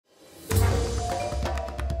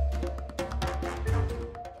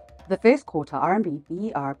The first quarter RMB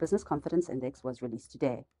BER Business Confidence Index was released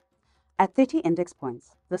today. At 30 index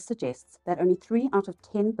points, this suggests that only 3 out of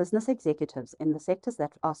 10 business executives in the sectors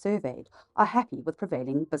that are surveyed are happy with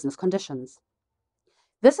prevailing business conditions.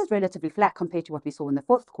 This is relatively flat compared to what we saw in the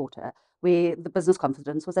fourth quarter, where the business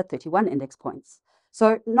confidence was at 31 index points.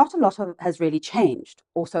 So not a lot has really changed,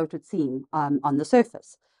 or so it would seem on the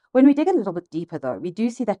surface. When we dig a little bit deeper, though, we do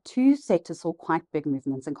see that two sectors saw quite big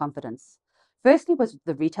movements in confidence. Firstly was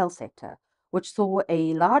the retail sector, which saw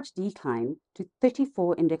a large decline to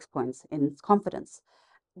 34 index points in its confidence.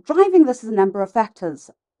 Driving this is a number of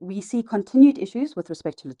factors. We see continued issues with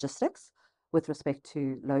respect to logistics, with respect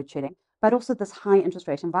to load shedding, but also this high interest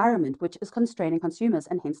rate environment, which is constraining consumers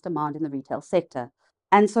and hence demand in the retail sector.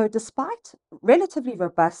 And so despite relatively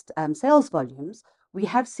robust sales volumes, we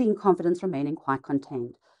have seen confidence remaining quite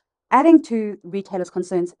contained. Adding to retailers'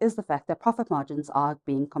 concerns is the fact that profit margins are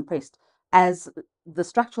being compressed as the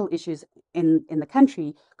structural issues in the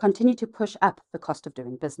country continue to push up the cost of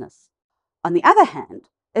doing business. On the other hand,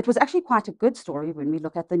 it was actually quite a good story when we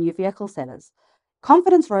look at the new vehicle sellers.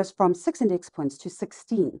 Confidence rose from 6 index points to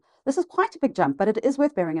 16. This is quite a big jump, but it is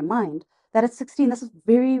worth bearing in mind that at 16, this is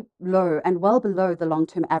very low and well below the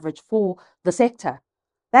long-term average for the sector.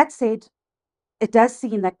 That said, it does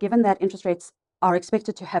seem that given that interest rates are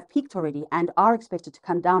expected to have peaked already and are expected to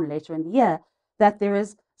come down later in the year, that there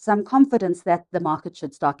is some confidence that the market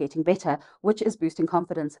should start getting better, which is boosting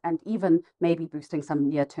confidence and even maybe boosting some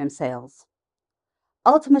near-term sales.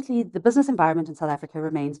 Ultimately, the business environment in South Africa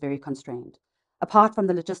remains very constrained. Apart from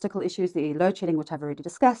the logistical issues, the load shedding, which I've already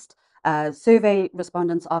discussed, survey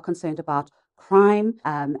respondents are concerned about crime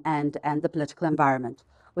and the political environment.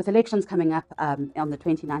 With elections coming up on the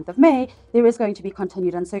 29th of May, there is going to be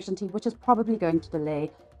continued uncertainty, which is probably going to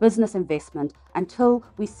delay business investment until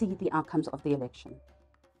we see the outcomes of the election.